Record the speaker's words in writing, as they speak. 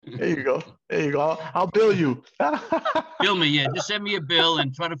There you go. There you go. I'll bill you. Bill me, yeah. Just send me a bill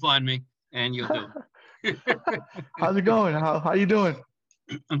and try to find me, and you'll do it. How's it going? How you doing?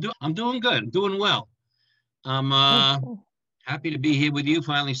 I'm doing good. I'm doing well. I'm Oh, cool. happy to be here with you.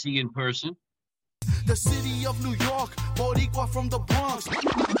 Finally see you in person. The city of New York, Boricua from the Bronx.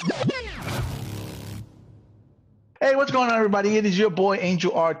 Hey, what's going on, everybody? It is your boy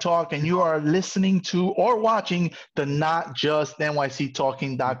Angel R Talk, and you are listening to or watching the Not Just NYC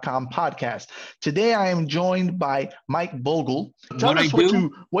Talking.com podcast. Today, I am joined by Mike Bogle. Tell us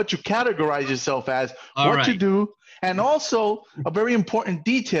what you categorize yourself as, you do, and also a very important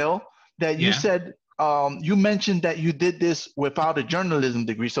detail that you said. You mentioned that you did this without a journalism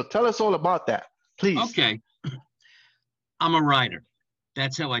degree. So tell us all about that, please. Okay, I'm a writer.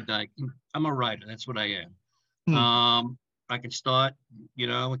 That's how I die. I'm a writer. That's what I am. I could start,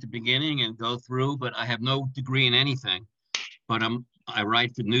 at the beginning and go through, but I have no degree in anything. But I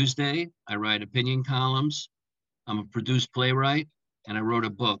write for Newsday. I write opinion columns. I'm a produced playwright, and I wrote a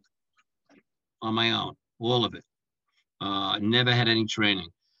book on my own, all of it. I never had any training.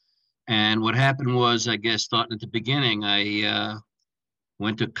 And what happened was, I guess, starting at the beginning, I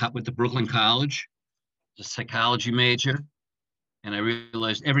went to Brooklyn College, a psychology major. And I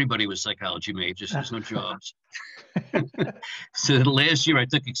realized everybody was psychology majors. There's no jobs. So last year I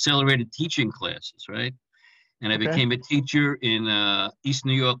took accelerated teaching classes, right? And I became a teacher in East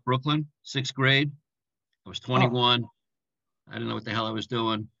New York, Brooklyn, 6th grade. I was 21. I didn't know what the hell I was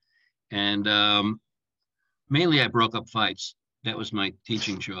doing. And mainly I broke up fights. That was my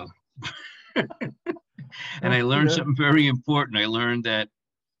teaching job. And I learned something very important. I learned that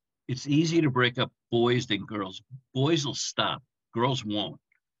it's easier to break up boys than girls. Boys will stop. Girls won't.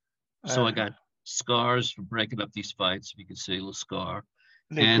 So I got scars for breaking up these fights. If you can see a little scar.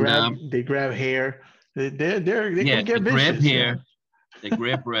 They grab hair. They can get vicious. Grab hair. They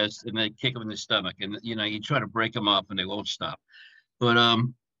grab breasts and they kick them in the stomach. And you try to break them up and they won't stop. But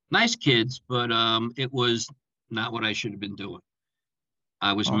nice kids. But it was not what I should have been doing.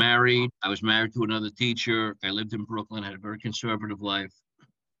 I was married. I was married to another teacher. I lived in Brooklyn. Had a very conservative life.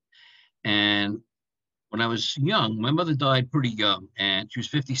 And when I was young, my mother died pretty young, and she was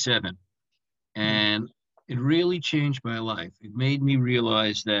 57. And it really changed my life. It made me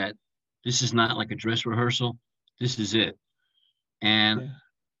realize that this is not like a dress rehearsal. This is it. And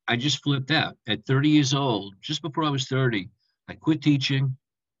I just flipped out. At 30 years old, just before I was 30, I quit teaching.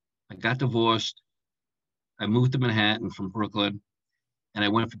 I got divorced. I moved to Manhattan from Brooklyn, and I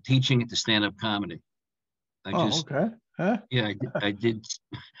went from teaching to stand-up comedy. Yeah, I did.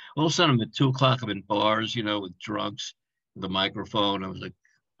 All of a sudden, at 2:00, I'm in bars, with drugs, with a microphone. I was like,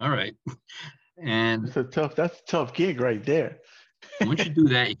 all right. And that's a tough gig right there. Once you do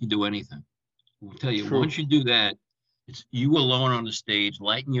that, you can do anything. I'll tell you, once you do that, it's you alone on the stage,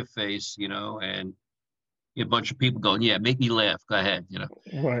 light in your face, and a bunch of people going, yeah, make me laugh. Go ahead,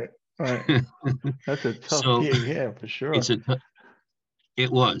 Right. That's a tough gig, yeah, for sure. It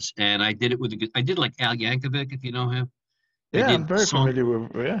was, and I did it I did like Al Yankovic, if you know him. Yeah, I'm very familiar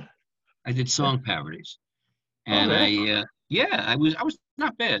with. I did song parodies, and I was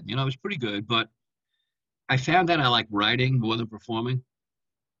not bad. I was pretty good, but I found that I like writing more than performing.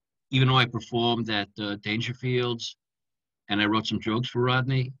 Even though I performed at Dangerfields, and I wrote some jokes for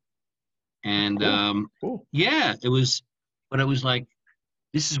Rodney, and cool. Yeah, it was. But I was like,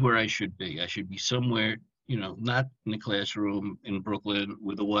 this is where I should be. I should be somewhere, not in the classroom in Brooklyn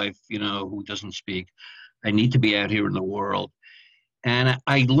with a wife, who doesn't speak. I need to be out here in the world. And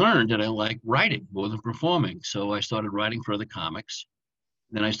I learned that I like writing more than performing. So I started writing for other comics.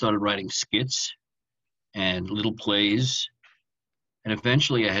 Then I started writing skits and little plays. And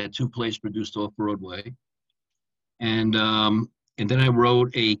eventually I had 2 plays produced off Broadway. And then I wrote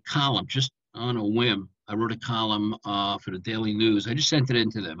a column just on a whim. I wrote a column for the Daily News. I just sent it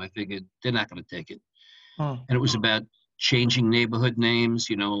in to them. I figured they're not going to take it. And it was about changing neighborhood names,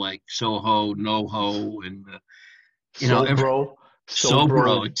 like Soho, NoHo, and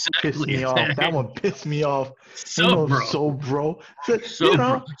Sobro, exactly. Pissed me off. That one pissed me off. Sobro, bro. Yeah,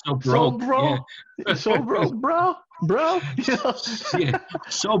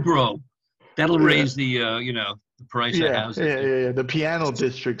 Sobro. That'll raise the price of houses. Yeah. The piano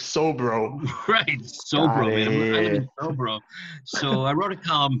district, Sobro. Right, Sobro, man. I live in Sobro. So I wrote a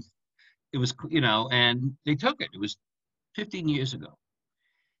column. It was, and they took it. It was 15 years ago.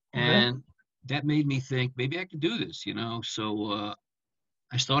 And that made me think maybe I could do this, So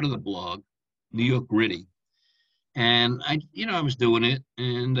I started a blog, New York Gritty. And I was doing it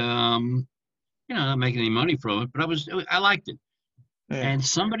and, not making any money from it, but I liked it. Yeah. And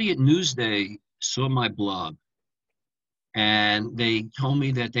somebody at Newsday saw my blog and they told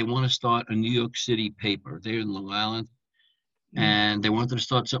me that they want to start a New York City paper. They're in Long Island, and they wanted to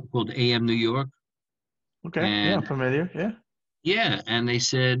start something called AM New York. Okay. Yeah, And familiar. Yeah. yeah, and they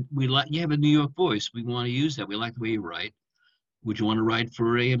said, we like, you have a New York voice. We want to use that. We like the way you write. Would you want to write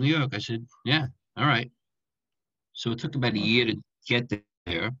for AM New York? I said, yeah, all right. So it took about a year to get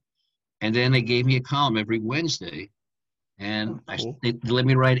there. And then they gave me a column every Wednesday. And Cool. they let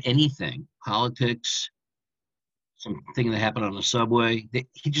me write anything, politics, something that happened on the subway.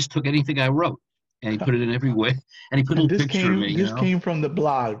 He just took anything I wrote and he put it in every way. And he put a And little picture of me, this came from the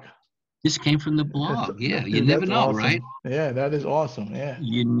blog. This came from the blog. Yeah, you never know, awesome. right? Yeah, that is awesome. Yeah.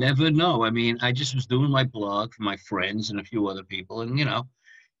 You never know. I mean, I just was doing my blog for my friends and a few other people, and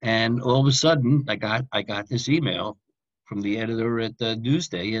and all of a sudden, I got this email from the editor at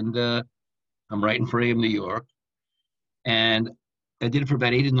Newsday, and I'm writing for AM New York, and I did it for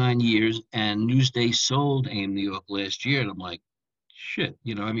about 8 or 9 years, and Newsday sold AM New York last year, and I'm like, shit,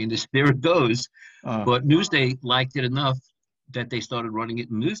 I mean, there it goes. But Newsday liked it enough that they started running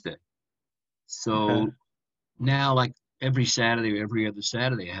it in Newsday. So now, like every Saturday or every other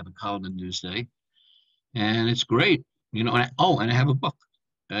Saturday, I have a column in Newsday, and it's great. And I have a book.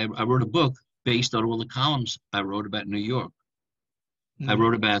 I wrote a book based on all the columns I wrote about New York. I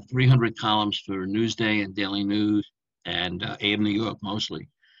wrote about 300 columns for Newsday and Daily News and AM New York mostly.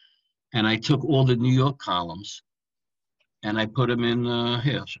 And I took all the New York columns and I put them in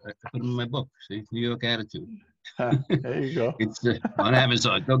here. I put them in my book. See, New York Attitude. There you go. It's on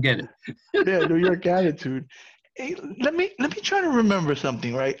Amazon. Go get it. Yeah, New York Attitude. Hey, let me try to remember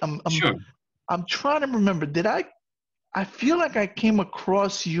something. Right, Sure. I'm trying to remember. I feel like I came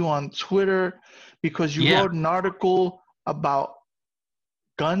across you on Twitter because you wrote an article about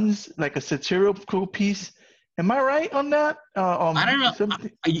guns, like a satirical piece. Am I right on that? I don't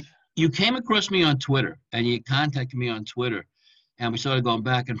know. You came across me on Twitter, and you contacted me on Twitter, and we started going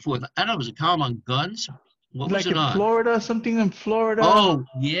back and forth. I don't know. It was a column on guns. What was it on? Like in Florida, something in Florida? Oh,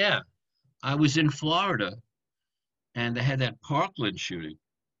 yeah. I was in Florida, and they had that Parkland shooting.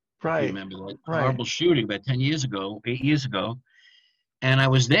 Right. You remember that horrible shooting about 8 years ago. And I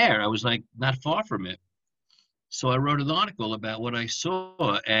was there. I was like not far from it. So I wrote an article about what I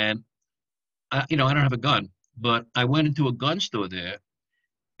saw. And, I don't have a gun, but I went into a gun store there,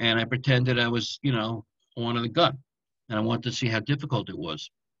 and I pretended I was, wanted a gun. And I wanted to see how difficult it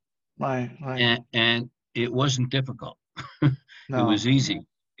was. Right. And it wasn't difficult. No. It was easy.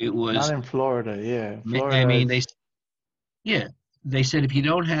 It was not in Florida. Yeah. Florida, I mean, they said if you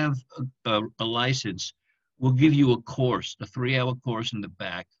don't have a license, we'll give you a course, a 3-hour course in the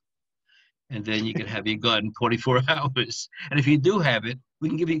back, and then you can have your gun in 24 hours. And if you do have it, we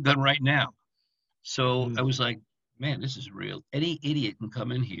can give you a gun right now. So I was like, man, this is real. Any idiot can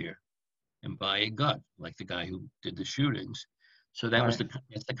come in here and buy a gun, like the guy who did the shootings. So that's the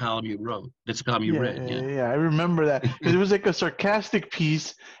column you wrote. That's the column you read. Yeah, I remember that. It was like a sarcastic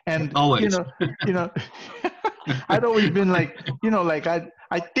piece, and always. I'd always been like,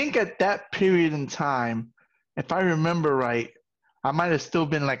 I think at that period in time, if I remember right, I might have still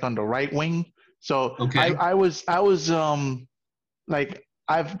been like on the right wing. So I was like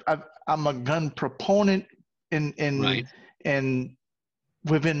I'm a gun proponent in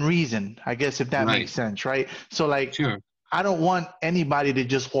within reason, I guess, if that makes sense, right? So like, sure. I don't want anybody to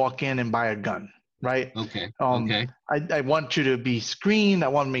just walk in and buy a gun, right? Okay. I want you to be screened. I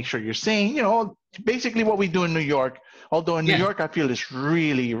want to make sure you're sane. Basically what we do in New York. Although in New York, I feel it's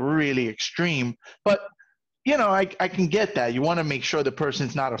really, really extreme. But I can get that. You want to make sure the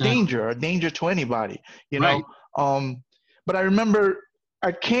person's not a danger to anybody. But I remember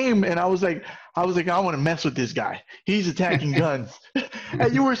I came and I was like, I want to mess with this guy. He's attacking guns.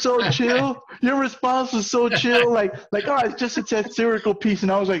 And you were so chill. Your response was so chill. Like, oh, it's just a satirical piece.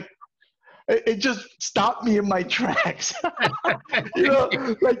 And I was like, it just stopped me in my tracks.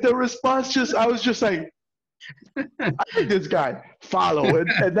 Like the response I was just like, I think this guy follow.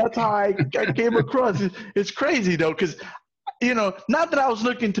 And that's how I came across. It's crazy though, because, not that I was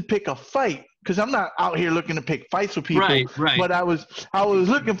looking to pick a fight, because I'm not out here looking to pick fights with people. Right. But I was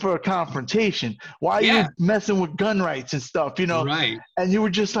looking for a confrontation. Why are you messing with gun rights and stuff, Right. And you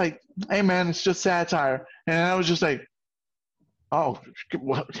were just like, hey, man, it's just satire. And I was just like, oh,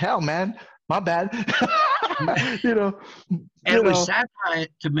 well, hell, man, my bad. And it was satire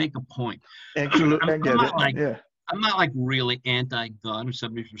to make a point. I'm not like really anti-gun or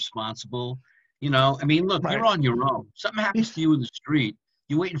somebody's responsible. I mean, look, you're on your own. Something happens to you in the street.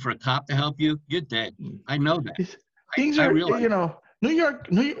 You're waiting for a cop to help you. You're dead. I know that. Things are, New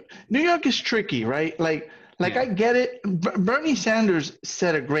York is tricky, right? Like Like, Yeah. I get it. Bernie Sanders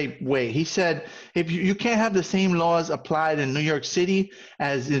said a great way. He said, if you can't have the same laws applied in New York City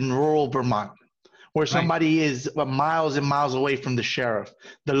as in rural Vermont, where Right. somebody is miles and miles away from the sheriff.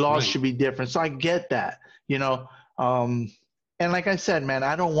 The laws Right. should be different. So I get that, you know. And like I said, man,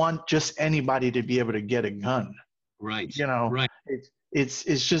 I don't want just anybody to be able to get a gun. Right. You know, Right. it's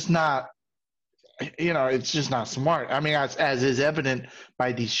just not, you know, it's just not smart. I mean, as is evident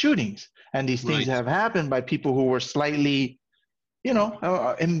by these shootings and these things Right. have happened by people who were slightly, you know,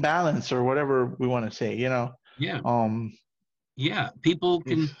 imbalanced or whatever we want to say, you know. Yeah. Um, Yeah. People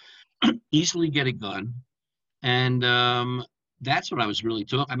can easily get a gun. And that's what I was really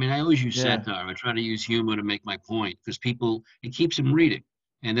talking. I mean, I always use yeah, satire. I try to use humor to make my point because people, it keeps them reading.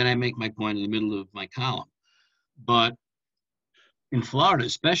 And then I make my point in the middle of my column. But in Florida,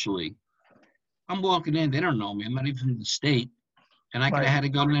 especially, I'm walking in, they don't know me. I'm not even from the state. And I could have right. had a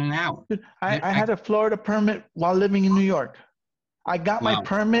gun in an hour. I had a Florida permit while living in New York. I got my Wow.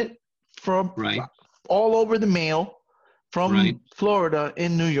 permit from Right. all over the mail Right. from Florida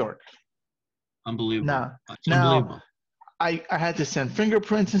in New York. Unbelievable. Now, It's now unbelievable. I had to send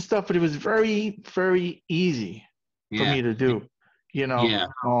fingerprints and stuff, but it was very, very easy for Yeah. me to do, you know. Yeah.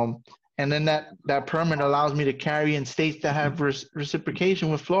 And then that permit allows me to carry in states that have reciprocation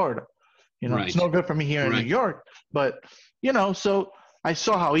with Florida. You know, it's Right. no good for me here in New Right. York, but you know, so I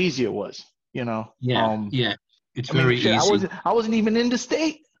saw how easy it was, you know. Yeah. Yeah. It's I mean, very shit, easy. I wasn't even in the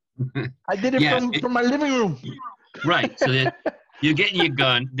state. I did it Yeah. from my living room. Right. So that you're getting your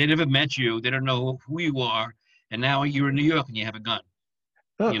gun. They never met you. They don't know who you are. And now you're in New York and you have a gun.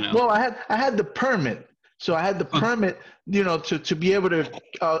 You know. Well, I had the permit, so I had the Okay. permit, you know, to be able to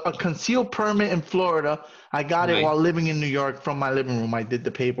a concealed permit in Florida. I got it Right. while living in New York from my living room. I did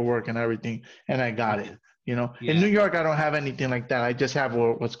the paperwork and everything, and I got Okay. it. You know, in Yeah. New York, I don't have anything like that. I just have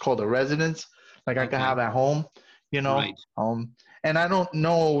what's called a residence, like I can Okay. have at home. You know, Right. and I don't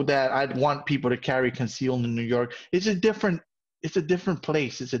know that I'd want people to carry concealed in New York. It's a different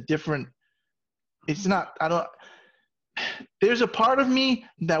place. It's not. I don't. There's a part of me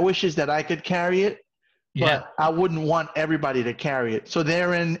that wishes that I could carry it, Yeah. but I wouldn't want everybody to carry it. So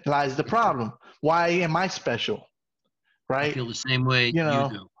therein lies the problem. Why am I special? I Right? feel the same way You you know,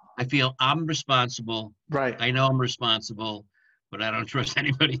 do. I feel I'm responsible. right. I know I'm responsible, but I don't trust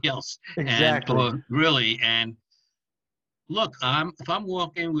anybody else. And Exactly. really, and look, if I'm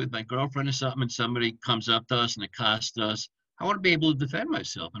walking with my girlfriend or something and somebody comes up to us and accosts us, I want to be able to defend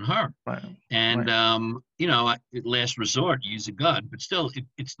myself and her. Right. And Right. you know, at last resort, use a gun. But still,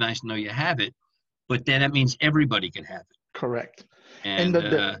 it's nice to know you have it. But then that means everybody can have it. Correct. And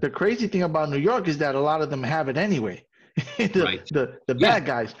And the crazy thing about New York is that a lot of them have it anyway. right, The yeah, bad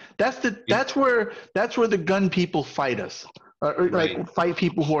guys. That's yeah, where the gun people fight us. Or like right, fight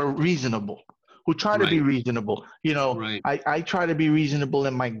people who are reasonable, who try to be right, reasonable. You know, right, I try to be reasonable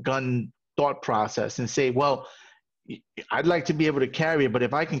in my gun thought process and say, well, I'd like to be able to carry it, but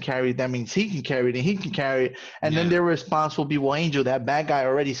if I can carry it, that means he can carry it and he can carry it. And then yeah, their response will be, well, Angel, that bad guy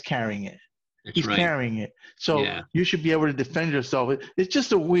already is carrying it. that's He's right, carrying it. So yeah. you should be able to defend yourself. It's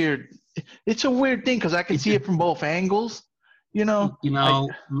just it's a weird thing because I can It's see it from both angles. You know, you I know,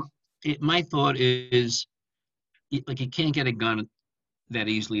 my thought is like you can't get a gun that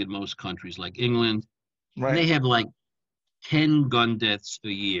easily in most countries, like England. right. They have like 10 gun deaths a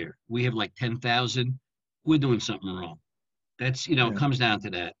year. We have like 10,000. We're doing something wrong. That's, you know, it Yeah. comes down to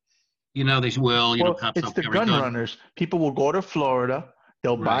that. You know, they say, well, you know, Well, cops it's don't the carry gun guns. runners. People will go to Florida.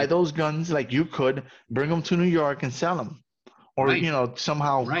 They'll buy Right, those guns like you could, bring them to New York and sell them, or right, you know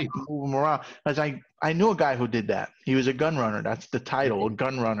somehow right, move them around. As I knew a guy who did that. He was a gun runner. That's the title, a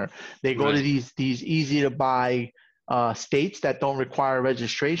gun runner. They go to right, these easy to buy states that don't require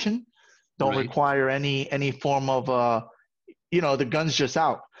registration, don't right, require any form of you know, the gun's just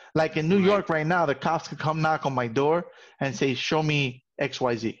out. Like in New right, York right now, the cops could come knock on my door and say, "Show me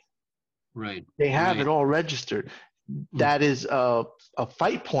XYZ." right, They have it right. all registered. Hmm. That is a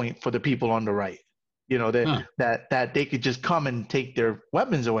fight point for the people on the right. You know, Huh. that they could just come and take their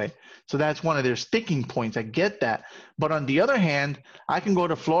weapons away. So that's one of their sticking points. I get that. But on the other hand, I can go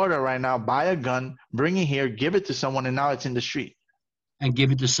to Florida right now, buy a gun, bring it here, give it to someone, and now it's in the street. And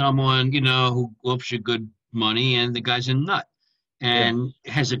give it to someone, you know, who offers you good money and the guy's a nut Yeah. and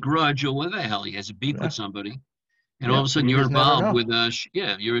has a grudge or what the hell, he has a beef with Yeah. somebody. And all of Yep. a sudden You you're just never involved know. with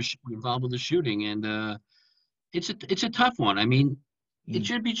yeah, you're involved with the shooting. And it's a tough one. I mean, it Mm.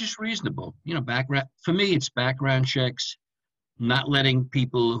 should be just reasonable. You know, background for me, it's background checks, not letting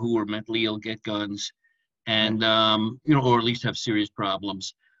people who are mentally ill get guns, Right. and you know, or at least have serious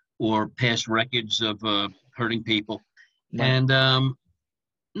problems, or past records of hurting people. Right. And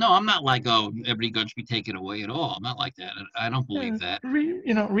No, I'm not like, oh, every gun should be taken away at all. I'm not like that. I don't Yeah, believe that.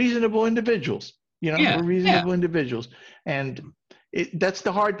 reasonable individuals. We're Yeah, yeah, reasonable individuals, and that's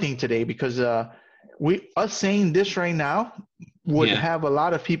the hard thing today because us saying this right now would yeah, have a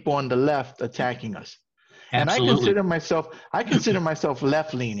lot of people on the left attacking us, and absolutely. I consider myself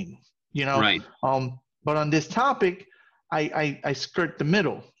left leaning. You know, Right. but on this topic, I skirt the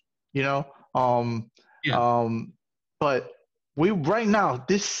middle. You know, um, Yeah, um, but we right now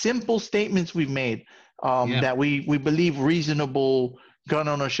this simple statements we've made yeah. that we believe reasonable gun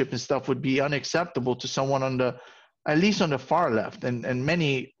ownership and stuff would be unacceptable to someone on the at least on the far left and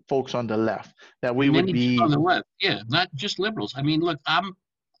many folks on the left that we would Many people on be the left. Yeah, not just liberals. I mean, look, I'm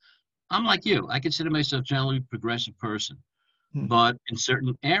like you. I consider myself generally a progressive person, hmm, but in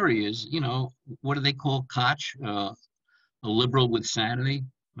certain areas, what do they call Koch? A liberal with sanity.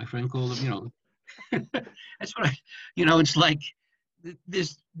 My friend called him. That's what it's like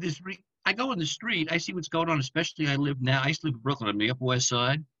I go in the street, I see what's going on, especially I used to live in Brooklyn on the Upper West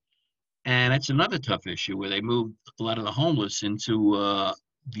Side, and that's another tough issue where they moved a lot of the homeless into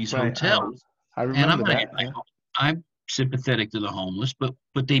these right. hotels. I And I'm remember not, that. Yeah. I'm sympathetic to the homeless, but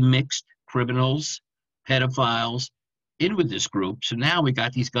they mixed criminals, pedophiles in with this group. So now we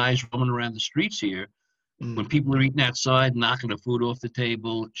got these guys roaming around the streets here when Mm. people are eating outside, knocking the food off the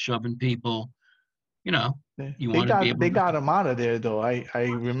table, shoving people. You know, you They want to be got able they to. got him out of there though. I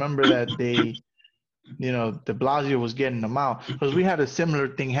remember that De Blasio was getting them out because we had a similar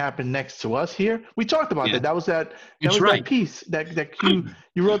thing happen next to us here. We talked about Yeah, that. That it's was that right. piece that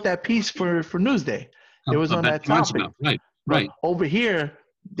you wrote that piece for Newsday. It was on About that 2 months topic. ago. Right, But right, over here,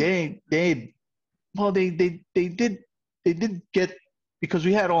 they well they did get because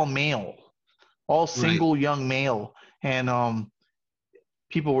we had all male, all right. single young male, and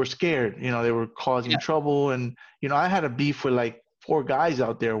people were scared. They were causing Yeah, trouble, and I had a beef with like four guys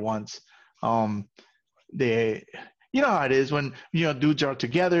out there once. Um, they, how it is when dudes are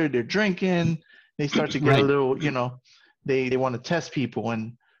together, they're drinking, they start to get a right. little, they want to test people,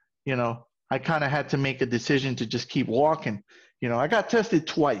 and I kind of had to make a decision to just keep walking. I got tested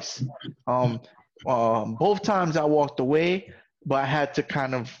twice. Um, both times I walked away, but I had to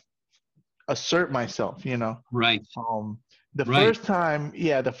kind of assert myself. Right, Um, the right, first time,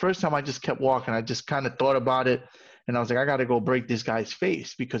 yeah, the first time I just kept walking. I just kind of thought about it, and I was like, I got to go break this guy's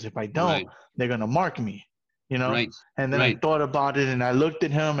face because if I don't, right, they're gonna mark me, you know. right, And then I right. thought about it, and I looked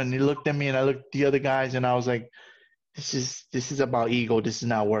at him, and he looked at me, and I looked at the other guys, and I was like, this is about ego. This is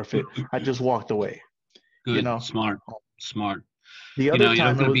not worth it. I just walked away, you Good, know. smart, smart. The other You don't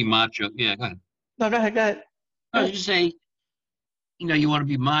time it want to was be macho. Yeah, go ahead. no, go ahead, go ahead. I Go was ahead. just say, you want to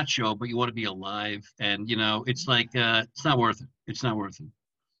be macho, but you want to be alive, and it's like it's not worth it. It's not worth it.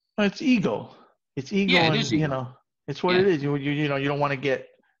 No, it's ego. It's Yeah, ego, it is and ego. it's what Yeah, it is. You don't want to get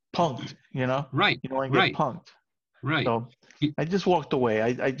punked. right, You don't want to get right, punked. right. So Y- I just walked away.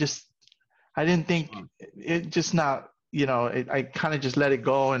 I didn't think it just not, I kind of just let it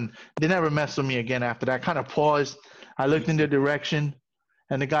go and they never messed with me again after that. I kind of paused. I looked in their direction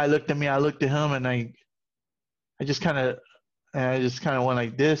and the guy looked at me. I looked at him and I just kind of, went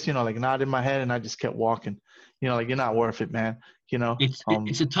like this, like nodded my head and I just kept walking, like you're not worth it, man. You know,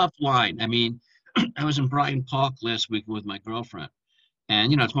 It's a tough line. I mean, I was in Bryant Park last week with my girlfriend,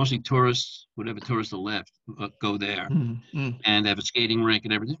 and it's mostly tourists, whatever tourists are left, go there, mm, mm, and they have a skating rink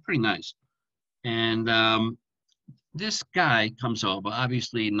and everything. It's pretty nice. And this guy comes over,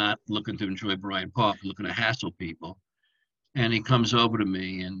 obviously not looking to enjoy Bryant Park, looking to hassle people. And he comes over to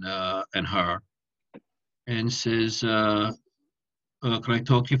me and her and says, "Can I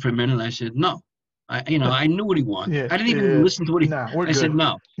talk to you for a minute?" And I said, "No." I knew what he wanted. yeah, I didn't even yeah. listen to what he. Nah, we're I said, good.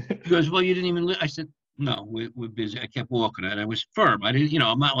 "No." He goes, "Well, you didn't even." I said, "No, we're busy." I kept walking, and I was firm. I didn't,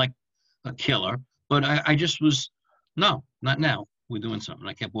 I'm not like a killer, but I just was, no, not now. We're doing something.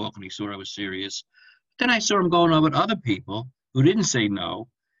 I kept walking. He saw I was serious. Then I saw him going over with other people who didn't say no,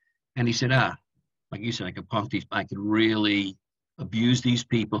 and he said, like you said, I could punk these. I could really abuse these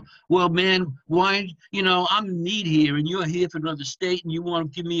people. Well, man, why? I'm in need here, and you're here for another state, and you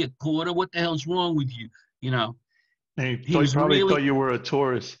want to give me a quarter? What the hell's wrong with you? You know, he He was probably really, thought you were a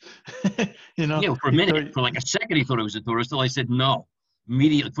tourist. for a He minute, thought, for like a second, he thought I was a tourist. Till I said no.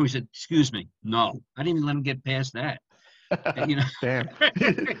 Immediately, before he said, "Excuse me, no." I didn't even let him get past that. And, damn.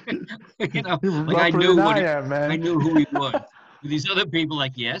 You're like I rougher than knew I am, I man. knew who he was. These other people,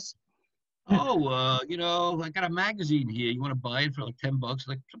 like, yes. Oh, I got a magazine here. You want to buy it for like $10?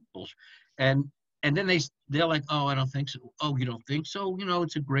 Like bullshit. And and then they're like, oh, I don't think so. Oh, you don't think so?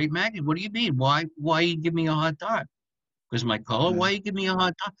 It's a great magazine. What do you mean? Why you give me a hard time? Because my color? Yeah. Why you give me a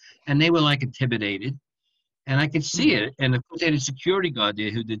hard time? And they were like intimidated. And I could see it. And of course, they had a security guard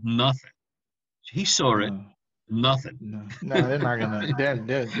there who did nothing. He saw it, nothing. No, they're not gonna.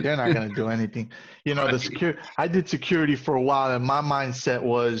 They're not gonna do anything. You know, Right. I did security for a while, and my mindset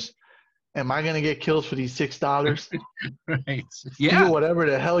was, "Am I gonna get kills for these $6? Right. Steal Yeah. whatever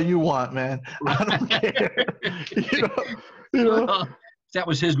the hell you want, man. I don't care." You know. You know. Well, that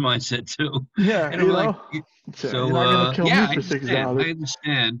was his mindset too. Yeah. And I'm You like, know. So you're so not gonna kill yeah, me I for $6. understand. I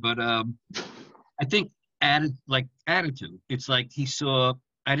understand. But I think attitude. It's like he saw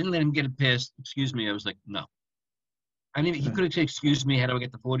I didn't let him get it past, excuse me. I was like, no. I mean, he could have said, excuse me, how do I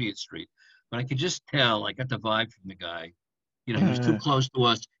get to 40th Street? But I could just tell, I got the vibe from the guy. You know, he was too close to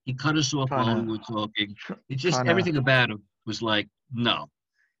us. He cut us off while we Trying were talking. to, It's just trying to. everything about him was like, no.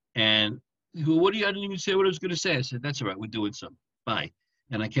 And he goes, what do you, I didn't even say what I was going to say. I said, that's all right, we're doing some. Bye.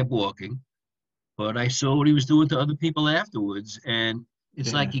 And I kept walking. But I saw what he was doing to other people afterwards. And it's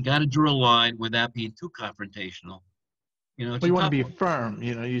Yeah. like you got to draw a line without being too confrontational. You know, it's Well, a you want to tough be one. firm.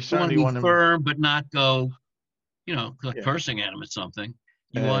 You know, you You want to certainly be want to. firm, but not go, like Yeah. cursing at him or something.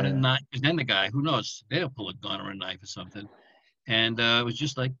 You want to Yeah. not, because then the guy, who knows, they'll pull a gun or a knife or something. And it was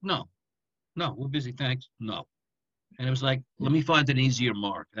just like, no, we're busy, thanks, no. And it was like, let me find an easier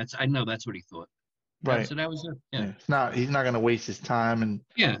mark. I know that's what he thought. Right. So that was it. Yeah. Yeah. He's not gonna waste his time, and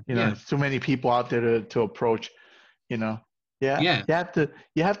Yeah. there's too many people out there to approach. You know. Yeah. Yeah.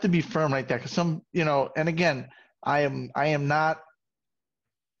 You have to be firm like that, because and again, I am not.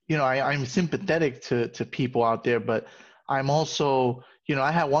 I'm sympathetic to people out there, but I'm also,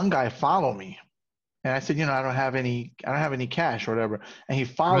 I had one guy follow me, and I said, I don't have any cash or whatever, and he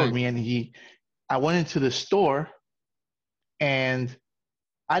followed Right. me, and I went into the store, and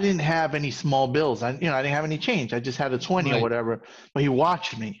I didn't have any small bills. I didn't have any change. I just had a 20 or Right. whatever. But he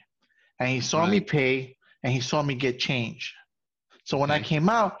watched me, and he saw me Right. pay, and he saw me get change. So when I Okay. came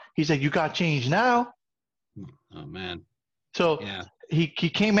out, he said, "You got change now?" Oh man. So Yeah. he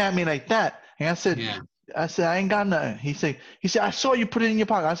came at me like that, and Yeah. I said, "I ain't got nothing." He said, "I saw you put it in your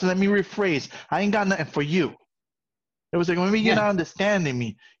pocket." I said, "Let me rephrase. I ain't got nothing for you." It was like, maybe you're Yeah. not understanding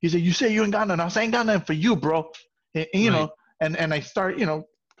me. He said, "You say you ain't got nothing." I said, "I ain't got nothing for you, bro." And, Right. and I start,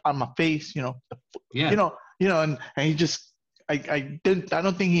 on my face, Yeah. and he just, I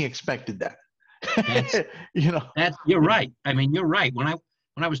don't think he expected that. That's you know. you're right. I mean, you're right. When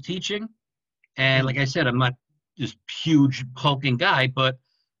I was teaching, and like Mm. I said, I'm not this huge hulking guy, but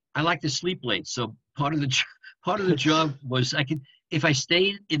I like to sleep late. So part of the job was if I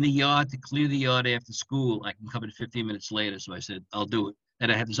stayed in the yard to clear the yard after school, I can come in 15 minutes later. So I said, I'll do it.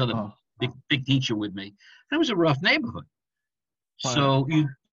 And I had this other Oh, big teacher with me. And it was a rough neighborhood. right. So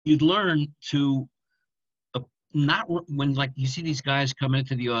you'd learn to not when like you see these guys come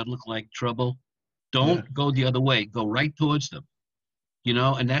into the yard look like trouble, Yeah. don't go the other way. Go right towards them.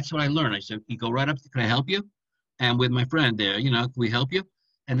 And that's what I learned. I said, you go right up, can I help you? And with my friend there, can we help you?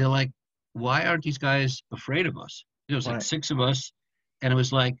 And they're like, why aren't these guys afraid of us? There was like Right. 6 of us. And it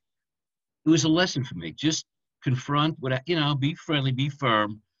was like, it was a lesson for me. Just confront be friendly, be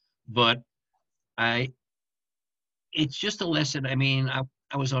firm. But it's just a lesson. I mean,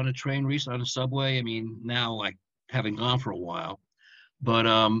 I was on a train recently on a subway. I mean, now like having gone for a while, but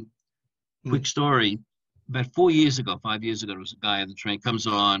quick Mm. story. About 5 years ago, there was a guy on the train comes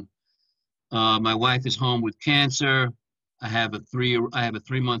on. My wife is home with cancer. I have a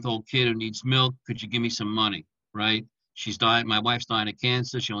 3-month-old kid who needs milk. Could you give me some money? Right? She's dying. My wife's dying of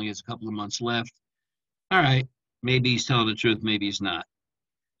cancer. She only has a couple of months left. All right. Maybe he's telling the truth. Maybe he's not.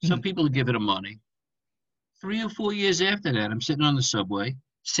 Some Mm. people give it him money. 3 or 4 years after that, I'm sitting on the subway.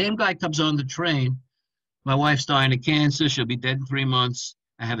 Same guy comes on the train. My wife's dying of cancer. She'll be dead in 3 months.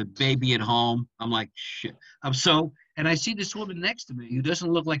 I have a baby at home. I'm like, shit. And I see this woman next to me who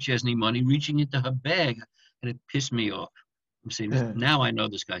doesn't look like she has any money reaching into her bag, and it pissed me off. I'm saying, Yeah. now I know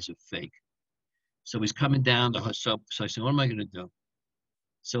this guy's a fake. So he's coming down to her sub. So I said, what am I going to do?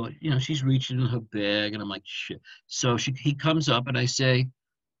 So, she's reaching in her bag, and I'm like, shit. So he comes up, and I say,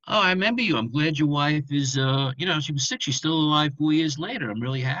 oh, I remember you. I'm glad your wife is, she was sick. She's still alive 4 years later. I'm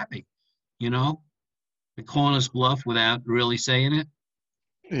really happy. The calling us bluff without really saying it.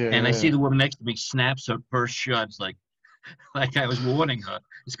 And I see Yeah. the woman next to me snaps her purse shut. It's like I was warning her.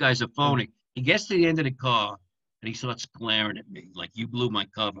 This guy's a phony. He gets to the end of the car and he starts glaring at me like, you blew my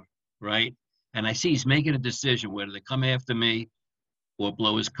cover, right? And I see he's making a decision whether to come after me or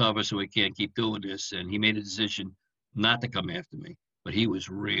blow his cover so he can't keep doing this. And he made a decision not to come after me, but he was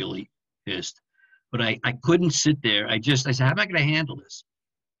really pissed. But I couldn't sit there. I said, how am I going to handle this?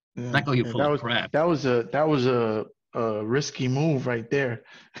 Yeah. Not go, you're Yeah. full of crap. That was a risky move right there.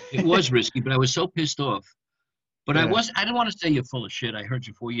 It was risky, but I was so pissed off. But Yeah. I didn't want to say you're full of shit. I heard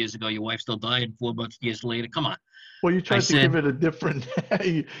you 4 years ago. Your wife still died 4 years later. Come on. Well, you I tried to said, give it a different,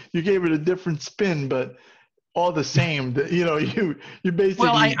 you gave it a different spin, but all the same, you well, basically,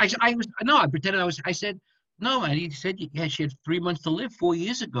 I was, no, I pretended I said, no, and he said, yeah, she had 3 months to live 4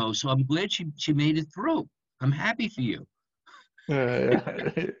 years ago. So I'm glad she made it through. I'm happy for you. yeah,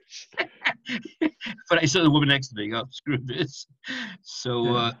 But I saw the woman next to me, oh, screw this.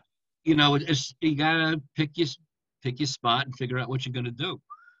 So, yeah, you gotta pick your spot and figure out what you're gonna do.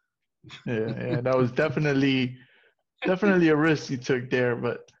 yeah. That was definitely a risk you took there,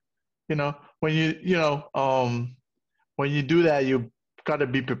 but when when you do that, you got to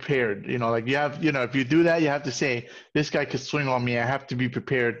be prepared. Like you have, if you do that, you have to say, this guy could swing on me. I have to be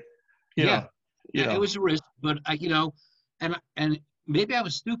prepared. You Yeah, know, you yeah, it know. was a risk, but and maybe I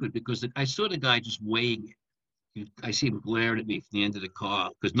was stupid because I saw the guy just weighing it. I see him glaring at me from the end of the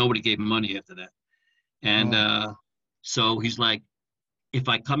car because nobody gave him money after that. And Oh, so he's like, if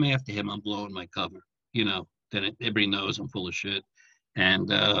I come after him, I'm blowing my cover. Then everybody knows I'm full of shit,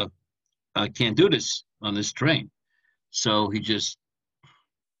 and I can't do this on this train. So he just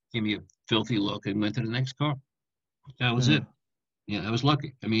gave me a filthy look and went to the next car. That was yeah. it. Yeah, I was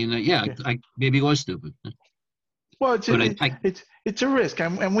lucky. I mean, yeah, Yeah. I maybe was stupid, Well, but I it's a risk,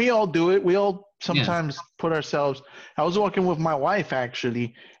 and we all do it. We all yeah, sometimes put ourselves. I was walking with my wife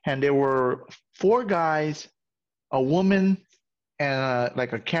actually, and there were four guys, a woman, and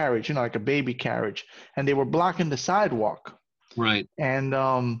like a carriage, like a baby carriage, and they were blocking the sidewalk. right. And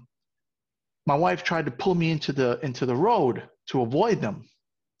my wife tried to pull me into the road to avoid them,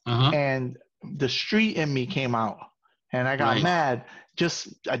 Uh-huh. and the street in me came out, and I got Right. mad.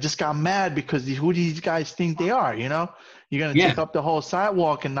 I just got mad because who these guys think they are? You're gonna Yeah. take up the whole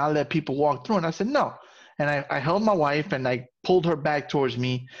sidewalk and not let people walk through. And I said no, and I held my wife and I pulled her back towards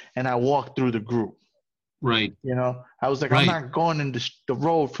me, and I walked through the group. Right. I was like, I'm Right. not going in the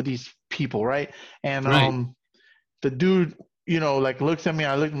road for these people, right? And Right. the dude, like looks at me.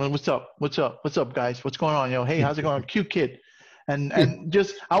 I look at him. What's up, guys? What's going on? Hey, how's it going? Cute kid. And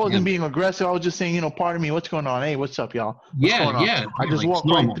just I Yeah. wasn't being aggressive. I was just saying, pardon me, what's going on? Hey, what's up, y'all? What's Yeah. going on? Yeah. I just Like it's walked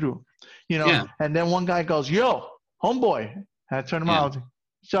right normal. through, Yeah. And then one guy goes, yo, homeboy. And I turned him Yeah. out. I was like,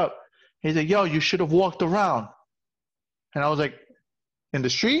 what's up? He's like, yo, you should have walked around. And I was like, in the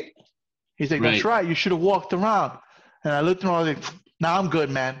street? He's like, that's right. You should have walked around. And I looked at him. I was like, nah, I'm good,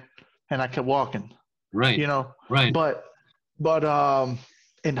 man. And I kept walking. Right. Right. But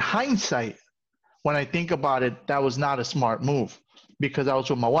in hindsight, when I think about it, that was not a smart move because I was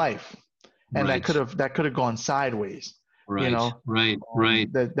with my wife, and Right. that could have gone sideways. Right. Right. Right.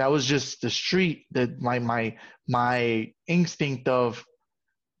 That was just the street. That my instinct of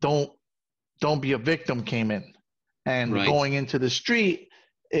don't be a victim came in, and Right. going into the street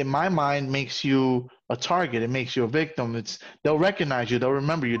in my mind makes you a target. It makes you a victim. They'll recognize you. They'll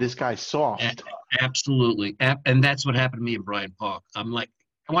remember you. This guy's soft. Absolutely. And that's what happened to me in Bryant Park. I'm like,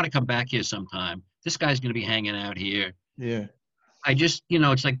 I want to come back here sometime. This guy's going to be hanging out here. Yeah. I just,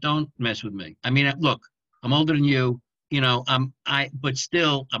 it's like, don't mess with me. I mean, look, I'm older than you, but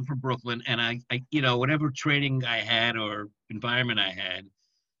still I'm from Brooklyn, and I whatever training I had or environment I had,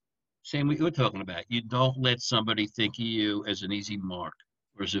 same what you're talking about. You don't let somebody think of you as an easy mark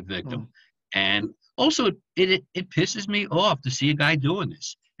or as a victim. And also it pisses me off to see a guy doing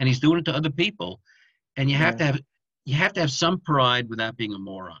this, and he's doing it to other people. And you have to have some pride without being a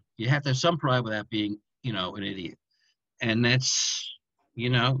moron. You have to have some pride without being, an idiot. And that's,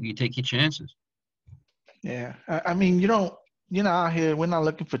 you take your chances. Yeah. I mean, out here, we're not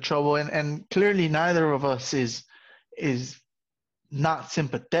looking for trouble. And clearly neither of us is not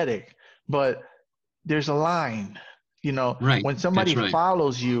sympathetic, but there's a line, Right. when somebody That's right.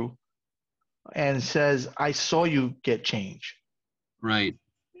 follows you and says, I saw you get change. Right.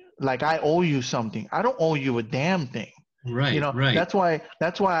 Like I owe you something. I don't owe you a damn thing. Right. Right. That's why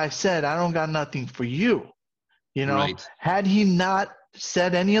I said I don't got nothing for you. Right. Had he not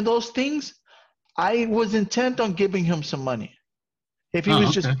said any of those things, I was intent on giving him some money if he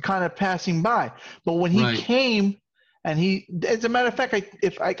was just kind of passing by. But when he came, and as a matter of fact,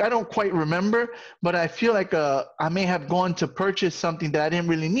 I don't quite remember, but I feel like I may have gone to purchase something that I didn't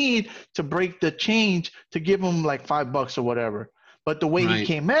really need to break the change to give him like $5 or whatever. But the way he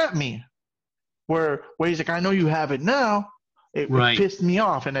came at me, where he's like, I know you have it now, it pissed me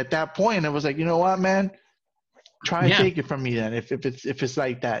off. And at that point, it was like, you know what, man? Try and take it from me then, if it's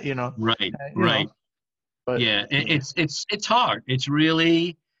like that, Right. Right. But yeah, it's hard. It's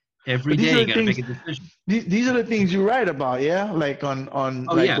really every day you got to make a decision. These are the things you write about, yeah, like on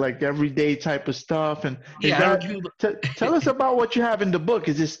like everyday type of stuff. And tell us about what you have in the book.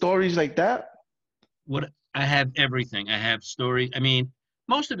 Is it stories like that? What I have everything. I have story. I mean,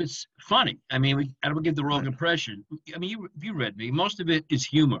 most of it's funny. I mean, I don't give the wrong Right. impression. I mean, you read me. Most of it is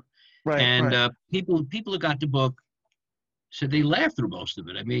humor, Right. and Right. people who got the book said they laughed through most of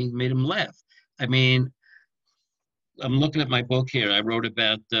it. I mean, made them laugh. I mean, I'm looking at my book here. I wrote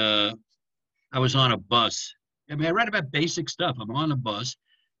about. I was on a bus. I mean, I read about basic stuff. I'm on a bus,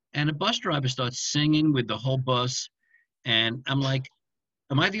 and a bus driver starts singing with the whole bus, and I'm like,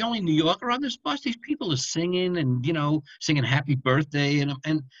 am I the only New Yorker on this bus? These people are singing and, singing happy birthday.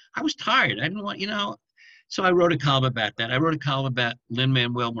 And I was tired. I didn't want. So I wrote a column about that. I wrote a column about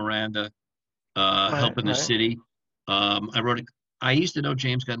Lin-Manuel Miranda Right. helping the Right. city. I used to know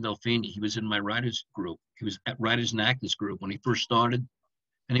James Gandolfini. He was in my writers group. He was at Writers and Actors group when he first started.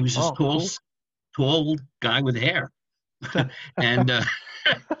 And he was this Oh, cool. tall guy with hair. And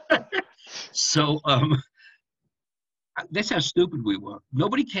so that's how stupid we were.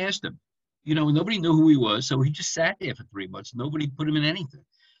 Nobody cast him. Nobody knew who he was. So he just sat there for 3 months. Nobody put him in anything.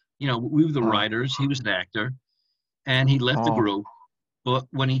 We were the Oh. writers. He was an actor. And he left the Oh. group. But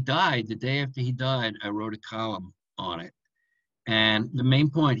when he died, the day after he died, I wrote a column on it. And the main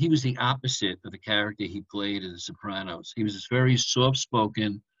point, he was the opposite of the character he played in The Sopranos. He was this very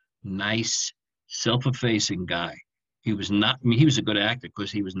soft-spoken, nice, self-effacing guy. He was not, I mean, he was a good actor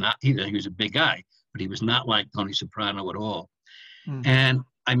because he was not, he was a big guy, but he was not like Tony Soprano at all. Mm. And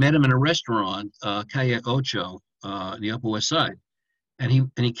I met him in a restaurant, Calle Ocho, the Upper West Side. And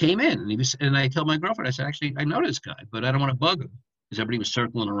he came in and I told my girlfriend, I said, actually, I know this guy, but I don't want to bug him because everybody was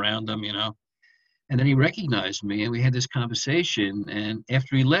circling around him, And then he recognized me and we had this conversation. And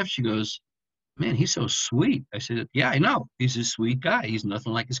after he left, she goes, man, he's so sweet. I said, yeah, I know. He's a sweet guy. He's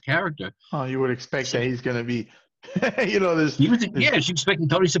nothing like his character. Oh, you would expect So- that he's gonna be, this. He was, yeah, she's expecting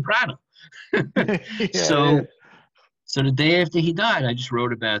Tony Soprano. Yeah, So, yeah. so the day after he died, I just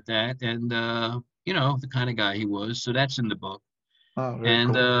wrote about that and, the kind of guy he was. So that's in the book. Oh, very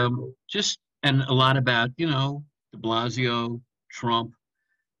And cool, very cool. and a lot about, de Blasio, Trump,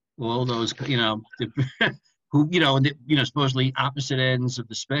 all those, who, supposedly opposite ends of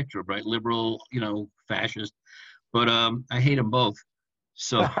the spectrum, right? Liberal, fascist. But I hate them both.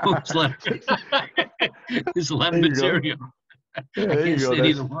 So it's like, there's a lot of There you go. material. Yeah, I there you can't go. say That's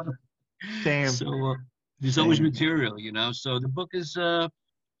either one. same. So there's always Same. material, So the book is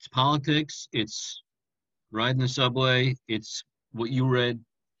it's politics, it's riding the subway, it's what you read,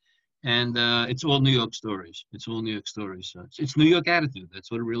 and it's all New York stories. It's all New York stories. So it's New York attitude. That's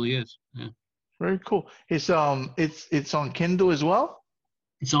what it really is. Yeah. Very cool. It's on Kindle as well.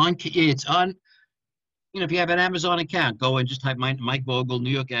 It's on. If you have an Amazon account, go and just type Mike Vogel New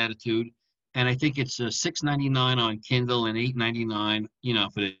York Attitude, and I think it's $6.99 on Kindle and $8.99,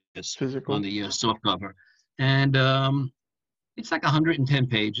 for this Physical. on the soft cover, and it's like 110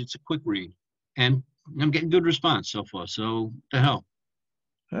 pages. It's a quick read, and I'm getting good response so far. So the hell.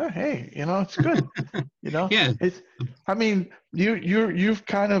 Hey, it's good. Yeah. It's. I mean, you've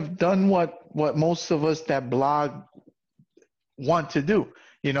kind of done what most of us that blog want to do.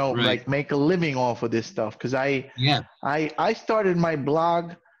 Right. Like make a living off of this stuff. Because I started my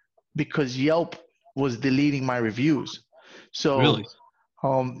blog because Yelp was deleting my reviews. So Really?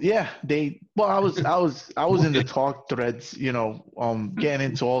 yeah, I was in the talk threads, getting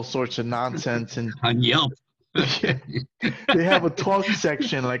into all sorts of nonsense and On Yelp. they have a talk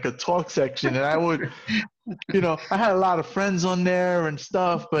section, and I would, I had a lot of friends on there and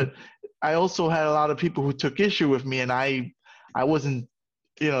stuff, but I also had a lot of people who took issue with me, and I wasn't,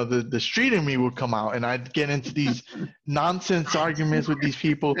 the street in me would come out, and I'd get into these nonsense arguments with these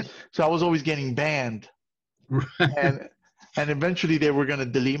people. So I was always getting banned, and eventually they were going to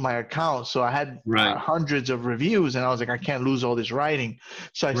delete my account. So I had Right. hundreds of reviews, and I was like, I can't lose all this writing.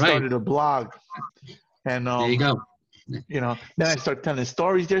 So I started a blog. And There you go. then I start telling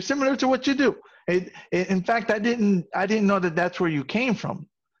stories. They're similar to what you do. In fact, I didn't know that that's where you came from.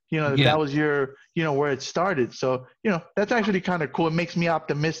 That was your, where it started. So, that's actually kind of cool. It makes me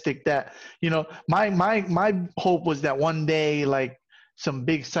optimistic that, my hope was that one day, like some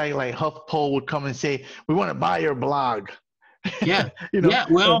big site like HuffPo would come and say, we want to buy your blog. Yeah. Yeah.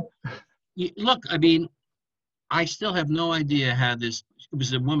 Well, look, I mean, I still have no idea how this. It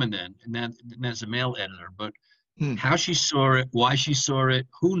was a woman then, and that's a male editor. But how she saw it, why she saw it,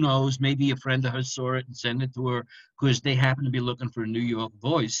 who knows? Maybe a friend of hers saw it and sent it to her because they happened to be looking for a New York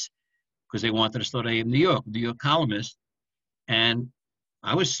voice because they wanted to start AM New York columnist. And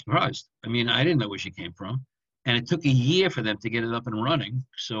I was surprised. I mean, I didn't know where she came from, and it took a year for them to get it up and running.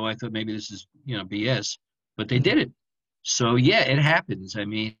 So I thought maybe this is BS, but they did it. So yeah, it happens. I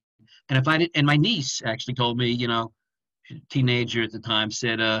mean. And and my niece actually told me, teenager at the time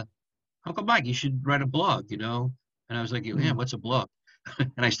said, Uncle Mike, you should write a blog, you know? And I was like, yeah, Mm. what's a blog?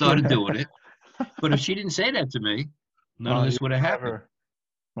 And I started doing it. But if she didn't say that to me, none of Oh, this you would have happened. never.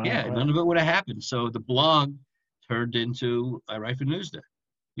 Right, Yeah, right. none of it would have happened. So the blog turned into I write for Newsday.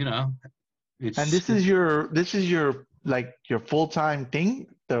 You know, And it's this is your like your full-time thing?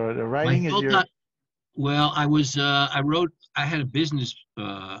 The my writing is full your time. Well, I wrote, I had a business,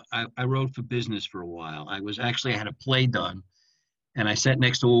 I wrote for business for a while. I had a play done and I sat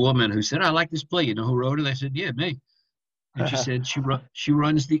next to a woman who said, I like this play. You know who wrote it? I said, yeah, me. And she said, she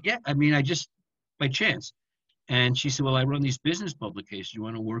runs yeah, I mean, I just, by chance. And she said, well, I run these business publications. You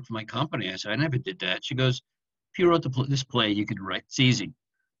want to work for my company? I said, I never did that. She goes, if you wrote this play, you could write, it's easy.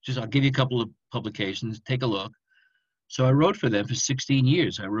 Just, I'll give you a couple of publications, take a look. So I wrote for them for 16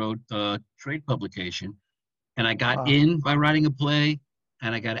 years. I wrote a trade publication. And I got Wow. in by writing a play,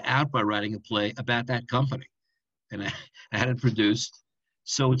 and I got out by writing a play about that company. And I had it produced.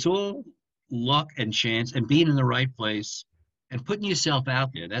 So it's all luck and chance and being in the right place and putting yourself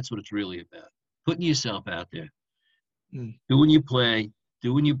out there. That's what it's really about. Putting yourself out there, Mm. doing your play,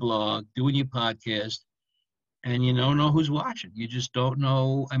 doing your blog, doing your podcast, and you don't know who's watching. You just don't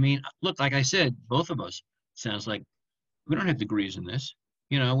know. I mean, look, like I said, both of us sounds like we don't have degrees in this.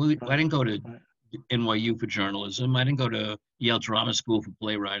 You know, I Right, didn't go to right. NYU for journalism. I didn't go to Yale Drama School for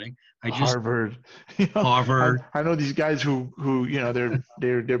playwriting. I just Harvard. You know, I, Harvard. I know these guys who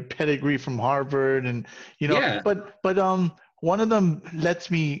their pedigree from Harvard and Yeah. but one of them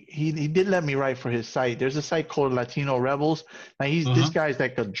lets me he did let me write for his site. There's a site called Latino Rebels. Now this Uh-huh. guy's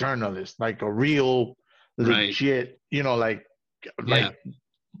like a journalist, like a real Right. legit, Yeah. like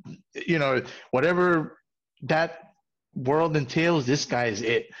whatever that world entails, this guy is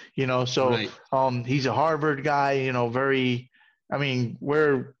it. So Right. he's a Harvard guy, very, I mean,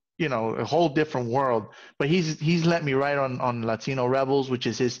 we're a whole different world, but he's let me write on Latino Rebels, which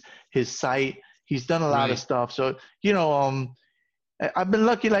is his site. He's done a lot of Right. stuff. So I've been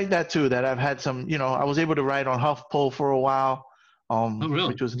lucky like that too, that I've had some, I was able to write on HuffPo for a while, Oh, really?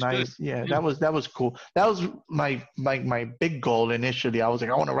 which was That's good. nice. Yeah, Yeah. that was cool. That was my big goal initially. I was like,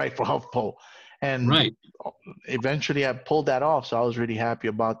 I want to write for HuffPo, and Right. eventually I pulled that off. So I was really happy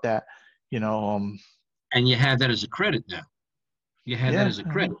about that. You know, And you have that as a credit now. You have that yeah, as a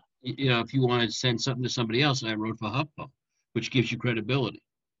credit. You know, if you want to send something to somebody else, I wrote for HuffPo, which gives you credibility.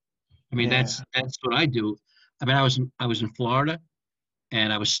 I mean, yeah. that's what I do. I mean, I was in Florida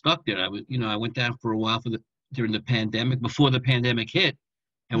and I was stuck there. I went down for a while during the pandemic, before the pandemic hit.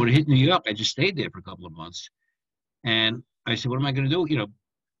 And when it Mm, hit New York, I just stayed there for a couple of months. And I said, what am I going to do?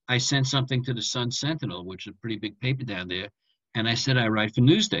 I sent something to the Sun Sentinel, which is a pretty big paper down there. And I said, I write for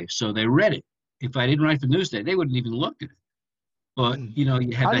Newsday. So they read it. If I didn't write for Newsday, they wouldn't even looked at it. But, mm. you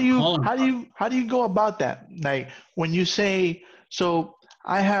have How do that you calling how do card. you how do you go about that? Like when you say, so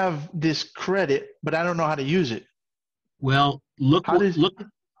I have this credit, but I don't know how to use it. Well, How does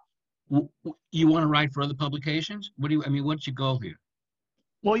you want to write for other publications? What's your goal here?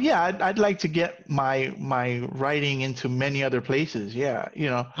 Well, yeah, I'd like to get my writing into many other places. Yeah,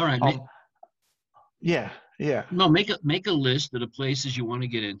 All right, um, yeah, yeah. no, make a list of the places you want to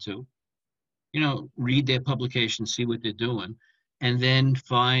get into. Read their publications, see what they're doing, and then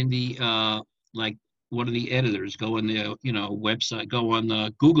find like one of the editors, go on their, website, go on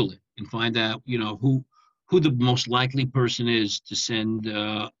Google it and find out, who the most likely person is to send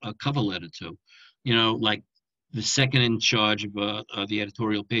a cover letter to, like the second in charge of the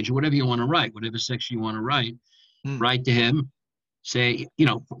editorial page or whatever you want to write, whatever section you want to Mm, write to him, say,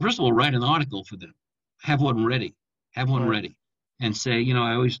 first of all, write an article for them, have one ready, have one right. ready and say,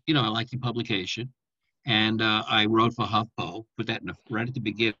 I always, I like the publication. And I wrote for HuffPo, put that right at the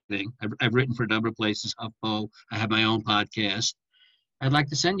beginning. I've written for a number of places, HuffPo. I have my own podcast. I'd like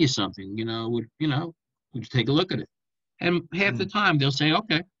to send you something, would you take a look at it? And half the Mm. time they'll say,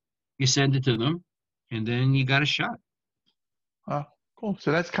 okay, you send it to them and then you got a shot. Oh, cool.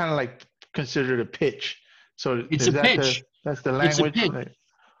 So that's kind of like considered a pitch. So It's is a that the pitch. that's the It's a language? pitch. Like,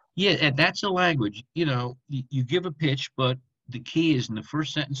 Yeah, and that's a language. You give a pitch, but the key is in the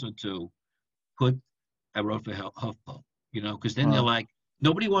first sentence or two, put I wrote for HuffPo, because then they're uh, like,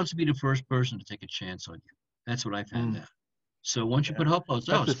 nobody wants to be the first person to take a chance on you. That's what I found mm, out. So once you yeah. put HuffPo, it's,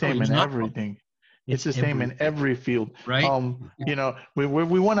 That's the oh, same he's in not HuffPo. everything. It's It's the same in everything, every field. right?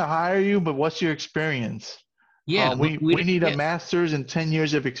 We want to hire you, but what's your experience? Yeah, We need a yeah, master's and 10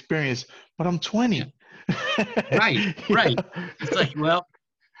 years of experience, but I'm yeah, 20. right, You right. know? It's like, well,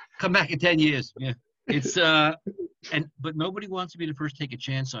 come back in 10 years. Yeah. It's but nobody wants to be the first to take a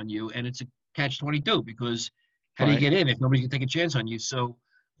chance on you, and it's a catch-22 because how do you Right. get in if nobody can take a chance on you? So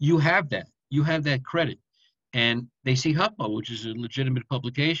you have that. You have that credit. and they see HuffPo, which is a legitimate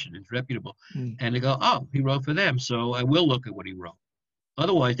publication, it's reputable, Mm. and they go, oh, he wrote for them, so I will look at what he wrote.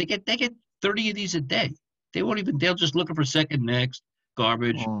 Otherwise, they get 30 of these a day. They'll just look for second, next,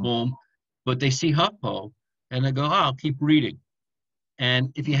 garbage, Mm. boom. But they see HuffPo and they go, oh, I'll keep reading.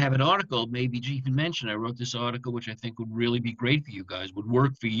 And if you have an article, maybe you even mention, I wrote this article, which I think would really be great for you guys, would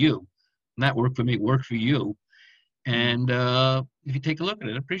work for you. Not work for me, work for you. And if you take a look at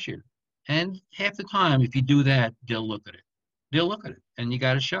it, appreciate it. And half the time, if you do that, they'll look at it. They'll look at it, and you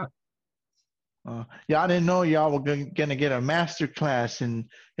got a shot. Y'all didn't know y'all were gonna get a master class in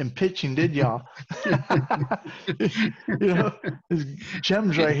pitching, did y'all? You know, there's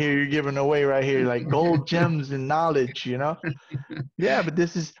gems right here you're giving away right here, like gold gems in knowledge. You know, yeah. But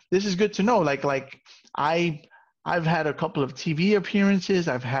this is good to know. Like I've had a couple of TV appearances.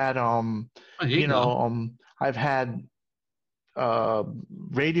 I've had I've had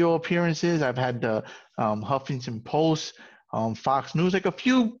radio appearances. I've had the Huffington Post, Fox News, like a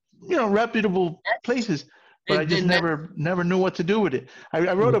few reputable places, but I just never knew what to do with it.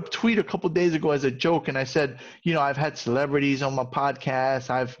 I wrote a tweet a couple days ago as a joke, and I said, I've had celebrities on my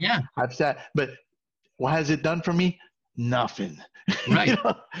podcast. I've said, but what has it done for me? Nothing. Right.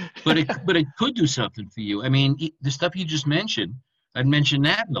 But it could do something for you. I mean, the stuff you just mentioned, I'd mention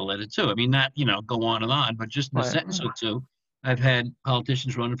that in the letter too. I mean, not go on and on, but just in a sentence or two. I've had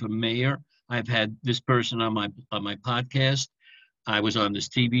politicians running for mayor. I've had this person on my podcast. I was on this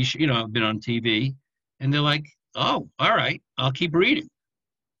TV show, I've been on TV, and they're like, oh, all right, I'll keep reading.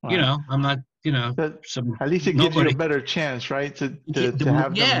 Wow. I'm not, at least it gives you a better chance, right? To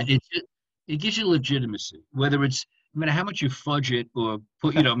have them. It gives you legitimacy, whether it's, no matter how much you fudge it or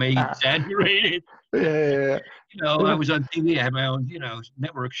put, maybe exaggerate it. Yeah. I was on TV, I had my own,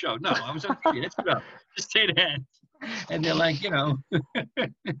 network show. No, I was on TV, that's enough. Just say that. And they're like, you're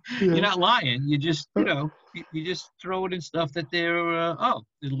not lying. You just, you just throw it in stuff that they're,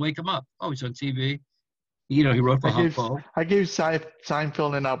 it'll wake them up. Oh, he's on TV. He wrote for HuffPo. I gave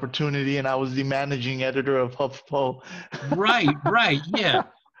Seinfeld an opportunity, and I was the managing editor of HuffPo. Right, yeah.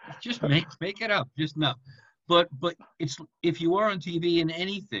 Just make it up. Just no. But it's, if you are on TV in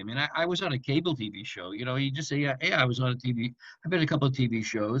anything, and I was on a cable TV show, you just say, hey, I was on a TV. I've been on a couple of TV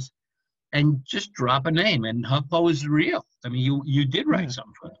shows. And just drop a name, and HuffPo is real. I mean, you did write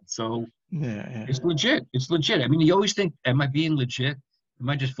something for them, so it's legit. It's legit. I mean, you always think, am I being legit? Am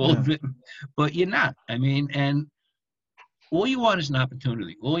I just full of it? But you're not. I mean, and all you want is an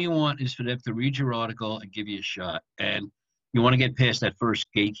opportunity. All you want is for them to read your article and give you a shot. And you want to get past that first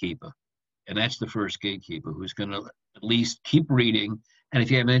gatekeeper, and that's the first gatekeeper who's going to at least keep reading. And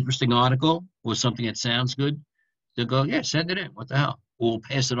if you have an interesting article or something that sounds good, they'll go, yeah, send it in. What the hell? We'll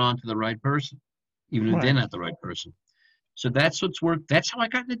pass it on to the right person, even if they're not the right person. So that's what's worked. That's how I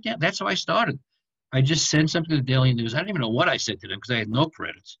got it. That's how I started. I just sent something to the Daily News. I don't even know what I said to them because I had no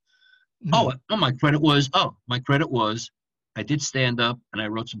credits. Mm-hmm. My credit was I did stand up and I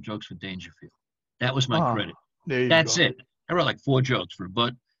wrote some jokes for Dangerfield. That was my credit. That's it. I wrote like 4 jokes for it,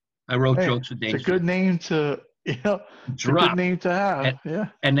 but I wrote jokes for Dangerfield. It's a good name to, it's a good name to have.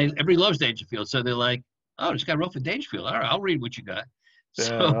 And everybody loves Dangerfield. So they're like, oh, this guy wrote for Dangerfield. All right, I'll read what you got.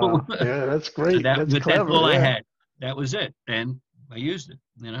 So that's great. So that's clever. That's all I had. That was it, and I used it.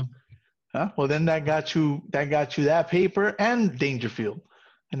 Well, then that got you that paper and Dangerfield,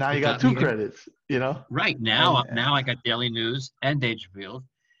 and now you got 2 credits. Right now, I got Daily News and Dangerfield.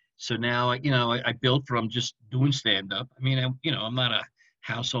 So now, I built from just doing stand up. I mean, I'm not a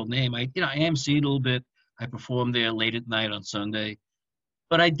household name. I am seen a little bit. I performed there late at night on Sunday,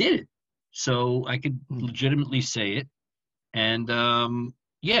 but I did it, so I could legitimately say it. And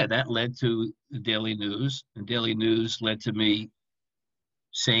that led to the Daily News, and Daily News led to me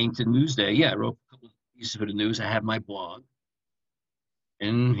saying to Newsday, I wrote a couple of pieces for the news. I have my blog,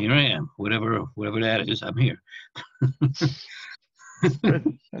 and here I am. Whatever that is, I'm here.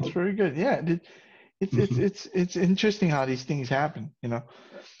 That's very good. Yeah, it's interesting how these things happen. Yeah.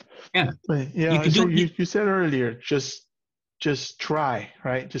 But, you said earlier, just try,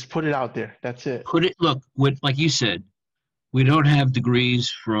 right? Just put it out there. That's it. Like you said. We don't have degrees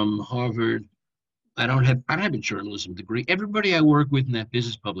from Harvard. I don't have a journalism degree. Everybody I work with in that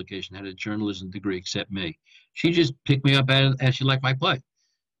business publication had a journalism degree except me. She just picked me up as she liked my play.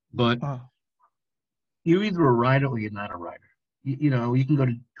 But you're either a writer or you're not a writer. You can go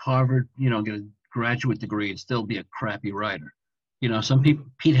to Harvard, get a graduate degree and still be a crappy writer. Some people,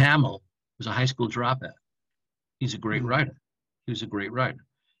 Pete Hamill was a high school dropout. He's a great writer. He was a great writer.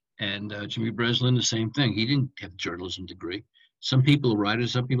 And Jimmy Breslin, the same thing. He didn't have a journalism degree. Some people are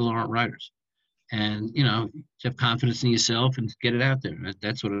writers, some people aren't writers. And, have confidence in yourself and get it out there.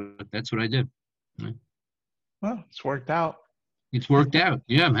 That's what I did. Well, it's worked out. It's worked out.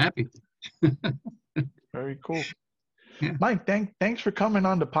 Yeah, I'm happy. Very cool. Yeah. Mike, thanks for coming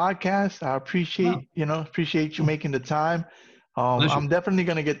on the podcast. I appreciate you making the time. I'm definitely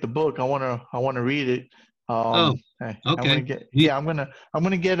gonna get the book. I wanna read it. Okay. I'm gonna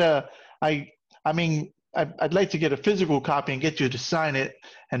get I'd like to get a physical copy and get you to sign it,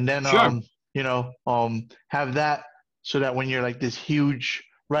 and then have that so that when you're like this huge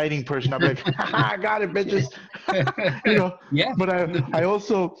writing person, I'm like, I got it, bitches. Yeah. But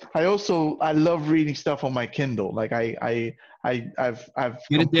I love reading stuff on my Kindle. Like I've Get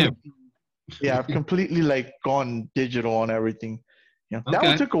it there. Yeah, I've completely like gone digital on everything. Okay. That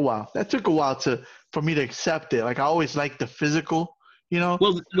one took a while. That took a while for me to accept it. Like I always liked the physical,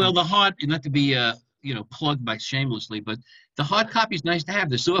 Well, the hard, not to be plugged by shamelessly, but the hard copy is nice to have.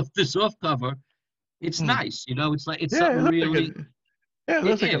 The soft cover, it's nice. It's like something really. It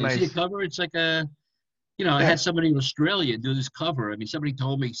looks like a nice. You see a cover. It's like a. I had somebody in Australia do this cover. I mean, somebody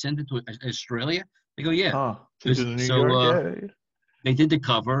told me send it to Australia. They go, yeah. Oh, to New York. They did the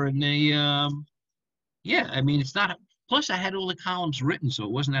cover, and they, I mean, it's not. Plus, I had all the columns written, so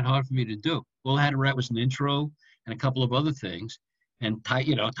it wasn't that hard for me to do. All I had to write was an intro and a couple of other things, and type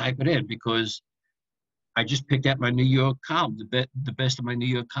it in, because I just picked out my New York column, the best of my New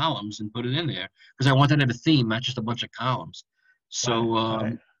York columns, and put it in there because I wanted to have a theme, not just a bunch of columns.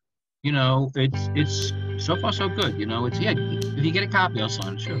 So, it's so far so good. It's if you get a copy, I'll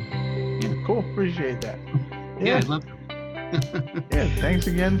sign it. Sure. Yeah. Cool. Appreciate that. Yeah, I'd love to. Thanks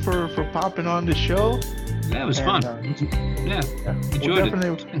again for popping on the show. Yeah, it was fun. Enjoyed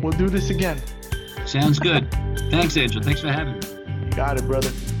it. We'll do this again. Sounds good. Thanks, Angel. Thanks for having me. You got it,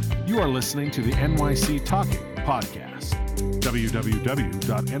 brother. You are listening to the NYC Talking podcast.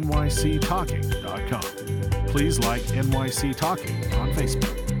 www.nyctalking.com. Please like NYC Talking on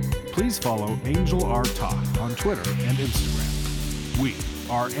Facebook. Please follow Angel R. Talk on Twitter and Instagram. We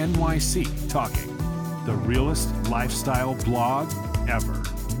are NYC Talking, the realest lifestyle blog ever.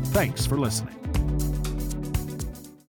 Thanks for listening.